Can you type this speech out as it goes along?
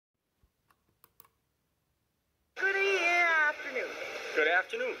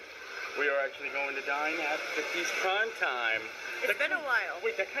afternoon. We are actually going to dine at 50's Prime Time. It's been a while.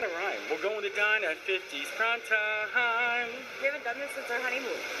 Wait, that kind of rhymed. We're going to dine at 50's Prime Time. We haven't done this since our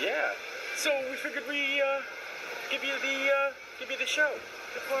honeymoon. Yeah. So we figured we give you the show.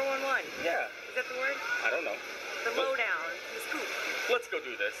 The 411. Yeah. Is that the word? I don't know. The lowdown. The scoop. Let's go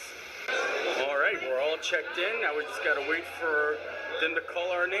do this. All right, we're all checked in. Now we just gotta wait for them to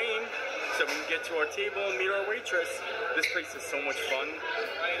call our name so we can get to our table and meet our waitress. This place is so much fun.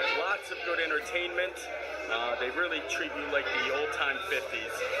 Lots of good entertainment. They really treat you like the old-time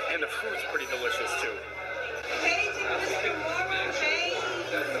 50s. And the food's pretty delicious, too. Paging Mr. Morrow, Page.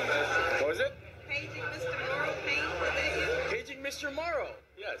 What was it? Paging Mr. Morrow, Page. Was that you? Paging Mr. Morrow.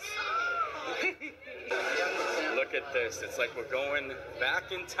 Yes. Look at this. It's like we're going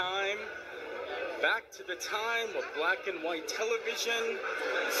back in time. Back to the time of black and white television,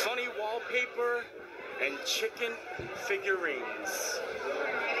 funny wallpaper, and chicken figurines.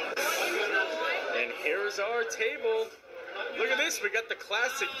 And here's our table. Look at this, we got the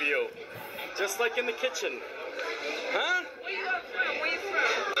classic view. Just like in the kitchen. Huh? Where you from? Where you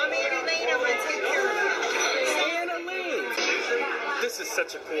from? I'm Annie Lane. I'm going to take care of you. Anna Lane. This is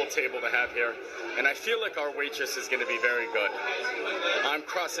such a cool table to have here. And I feel like our waitress is going to be very good. I'm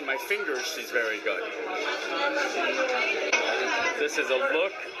crossing my fingers she's very good. This is a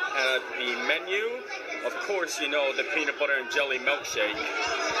look at the menu. Of course, you know, the peanut butter and jelly milkshake.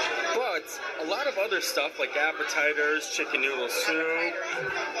 But a lot of other stuff like appetizers, chicken noodle soup.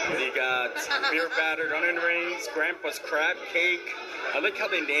 You got beer battered onion rings, grandpa's crab cake. I like how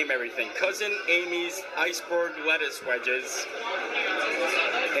they name everything. Cousin Amy's iceberg lettuce wedges.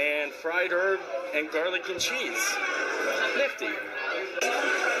 And fried herb and garlic and cheese. Nifty.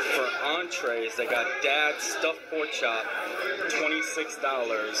 For entrees, they got Dad's stuffed pork chop, $26.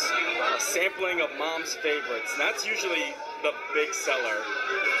 A sampling of Mom's favorites. And that's usually the big seller.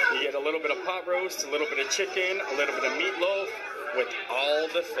 You get a little bit of pot roast, a little bit of chicken, a little bit of meatloaf with all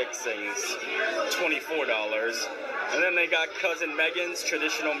the fixings. $24. And then they got Cousin Megan's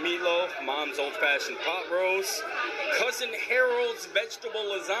traditional meatloaf, Mom's old-fashioned pot roast, Cousin Harold's vegetable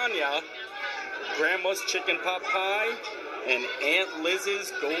lasagna, Grandma's chicken pot pie, and Aunt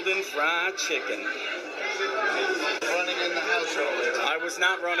Liz's golden fried chicken. Running in the household. I was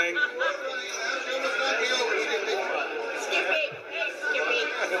not running. Skippy.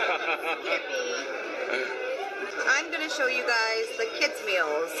 I'm going to show you guys the kids'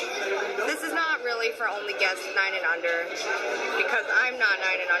 meals. This is not really for only guests 9 and under, because I'm not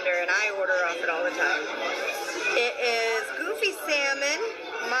 9 and under and I order off it all the time. It is goofy salmon,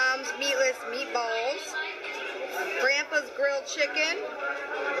 Mom's meatless meatballs, Grandpa's grilled chicken,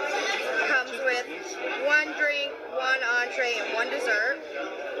 comes with 1 drink, 1 entree, and 1 dessert.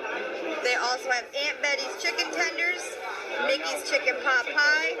 They also have Aunt Betty's chicken tenders, Mickey's chicken pot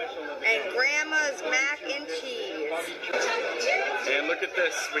pie, and Grandma's mac and cheese. And look at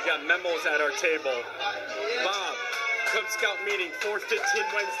this, we got memos at our table. Bob, Cub Scout meeting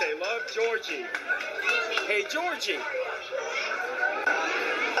 4:15 Wednesday. Love, Georgie. Hey, Georgie.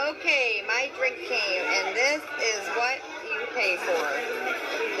 Okay, my drink came, and this is what you pay for.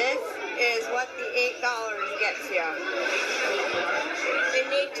 This is what the $8 gets you. And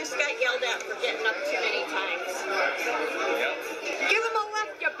Nate just got yelled at for getting up too many times. Yep. Give him a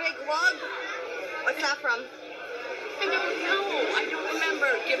left, you big lug. What's that from? I don't know. I don't remember.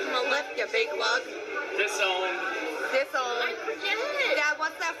 Give him a lift, you big lug. Disown. I forget it. Dad,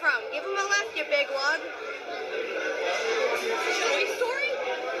 what's that from? Give him a left, you big lug. Toy Story?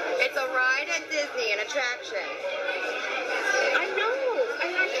 It's a ride at Disney, an attraction. I know. I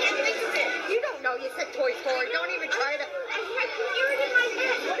can't think of it. You don't know. You said Toy Story. Don't even try to. I can hear it in my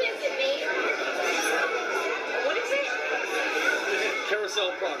head. What is it, Nate? What is it?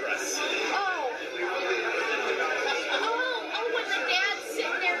 Carousel Progress. When the dad's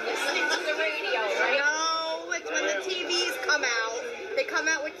sitting there listening to the radio, right? No, it's when the TVs come out. They come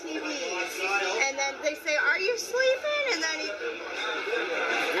out with TVs. And then they say, "Are you sleeping?" And then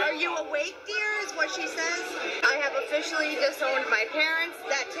 "Are you awake, dear?" is what she says. I have officially disowned my parents.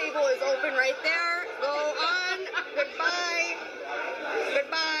 That table is open right there. Go on. Goodbye.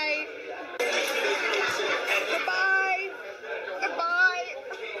 Goodbye. Goodbye. Goodbye.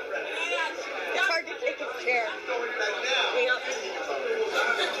 It's hard to take his chair.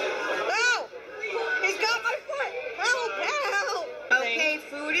 Oh! He's got my foot! Help! Help! Okay,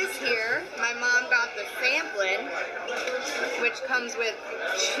 food is here. My mom got the sampling, which comes with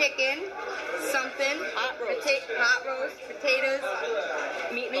chicken, something, hot roast, potatoes,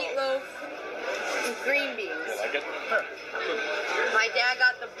 meatloaf, and green beans. I get My dad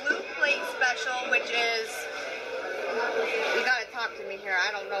got the blue plate special, which is, we gotta talk talk to me here.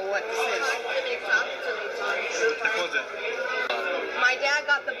 I don't know what this is. My dad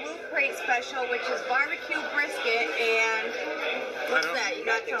got the Blue Plate special, which is barbecue brisket and what's that? You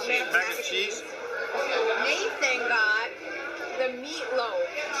got some mac and cheese. Nathan got the meatloaf.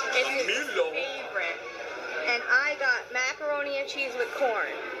 It's his favorite. And I got macaroni and cheese with corn.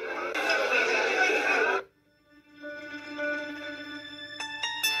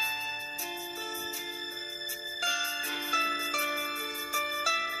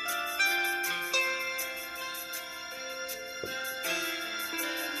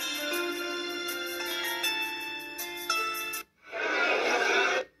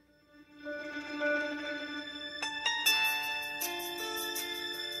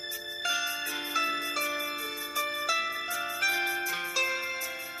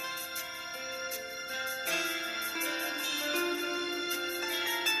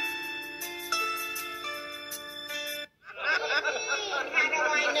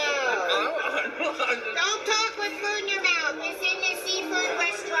 Don't talk with food in your mouth. It's in the seafood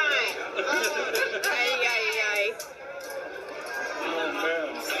restaurant. Ay, ay, ay. Oh, man.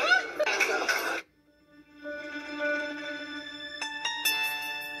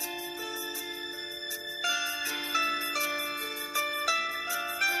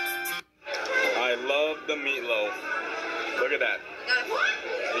 I love the meatloaf. Look at that.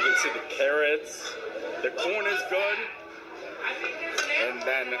 You can see the carrots. The corn is good. And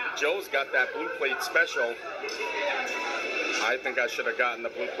then Joe's got that Blue Plate special. I think I should have gotten the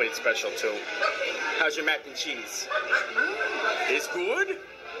Blue Plate special too. How's your mac and cheese? It's good?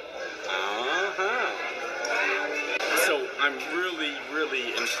 Uh-huh. So I'm really,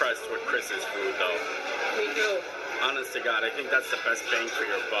 really impressed with Chris's food though. Me too. Honest to God, I think that's the best bang for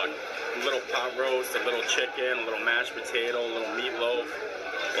your buck. A little pot roast, a little chicken, a little mashed potato, a little meatloaf.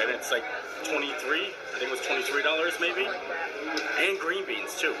 And it's like 23, I think it was $23 maybe. And green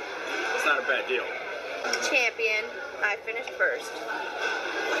beans too. It's not a bad deal. Champion. I finished first.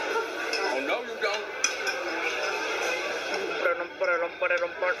 Oh no, you don't.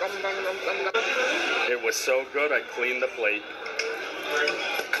 It was so good, I cleaned the plate.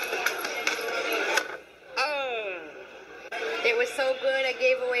 It was so good, I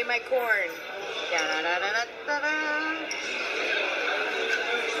gave away my corn. Da-da-da-da-da-da.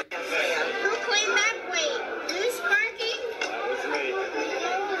 Who cleaned that plate? You, Sparky? That was me.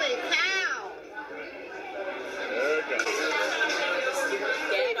 Holy cow. There it goes.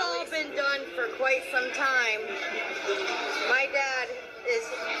 We've all been done for quite some time. My dad is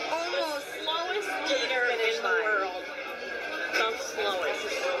almost Slowest eater in the world. The slowest.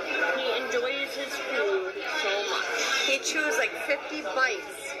 He enjoys his food so much. He chews like 50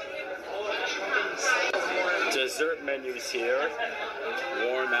 bites. Dessert menus here.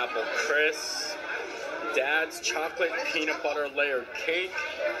 Warm apple crisp. Dad's chocolate peanut butter layered cake.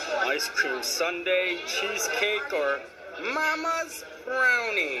 Ice cream sundae. Cheesecake or Mama's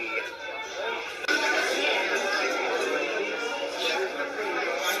brownie.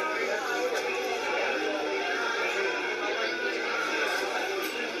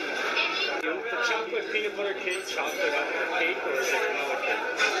 For chocolate peanut butter cake, chocolate apple cake, or is it vanilla cake?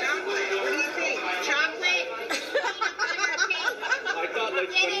 Chocolate. What do you think? Chocolate? Peanut butter cake? I thought like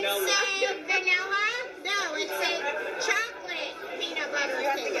Did it vanilla. say vanilla? No, it said chocolate peanut butter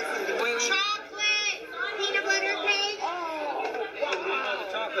cake. Chocolate peanut butter cake?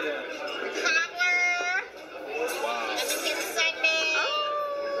 Chocolate. Cobbler. Wow. Let me get Sunday.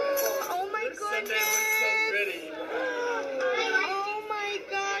 Oh my goodness. So pretty. Oh my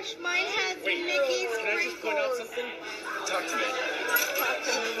gosh, mine has Mickey's Can I just point out sprinkles. something? Talk to me.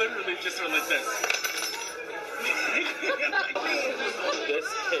 She literally just went like this. This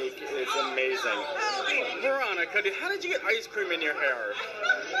cake is amazing. Veronica, how did you get ice cream in your hair?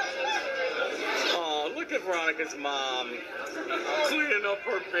 Oh, look at Veronica's mom. Cleaning up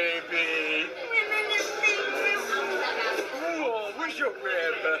her baby. Oh, where's your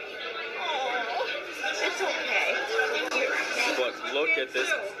rib? It's okay. But look at this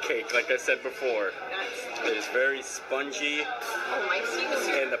cake, like I said before. It is very spongy, Oh my goodness.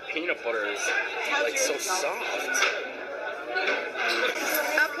 and the peanut butter is like so soft.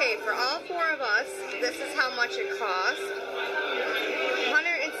 Okay, for all four of us, this is how much it cost.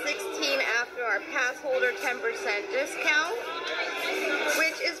 $116 after our pass holder 10% discount,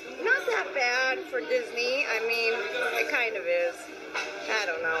 which is not that bad for Disney. I mean, it kind of is. I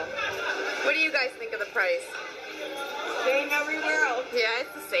don't know. What do you guys think of the price? Same everywhere else. Yeah,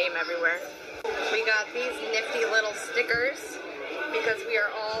 it's the same everywhere. We got these nifty little stickers because we are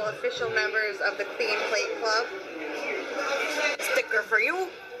all official members of the Clean Plate Club. Sticker for you.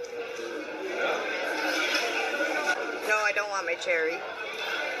 No, I don't want my cherry.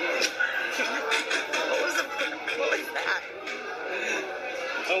 What was that?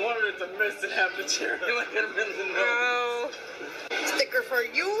 I wanted it to miss and have the cherry like it in the nose. No. Sticker for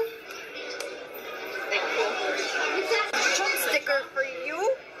you. Sticker for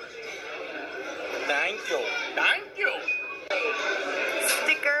you. Thank you. Thank you.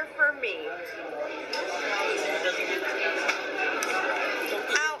 Sticker for me.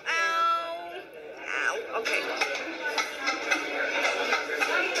 Ow, ow. Ow. Okay.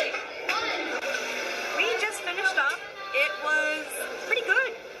 We just finished up. It was pretty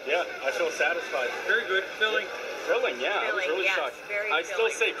good. Yeah, I feel satisfied. Very good. Filling. Filling, yeah. I was Filling, really yes, shocked. very I still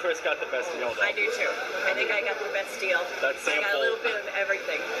filling. say Chris got the best meal though. I do too. I think I got the best deal. That I got a sample. little bit of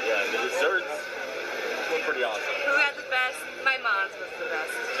everything. Yeah, the desserts were pretty awesome. Who had the best? My mom's was the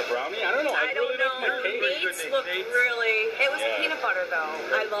best. The brownie? I don't know. I I don't really know. like the cake. Nate's looked really. It was Yeah. peanut butter though.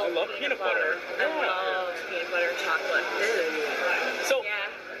 I love peanut butter. I Yeah. love peanut butter and chocolate. So, Yeah.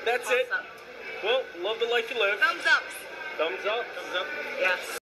 that's it. Awesome. Well, love the life you live. Thumbs up. Thumbs up. Thumbs up. Yes.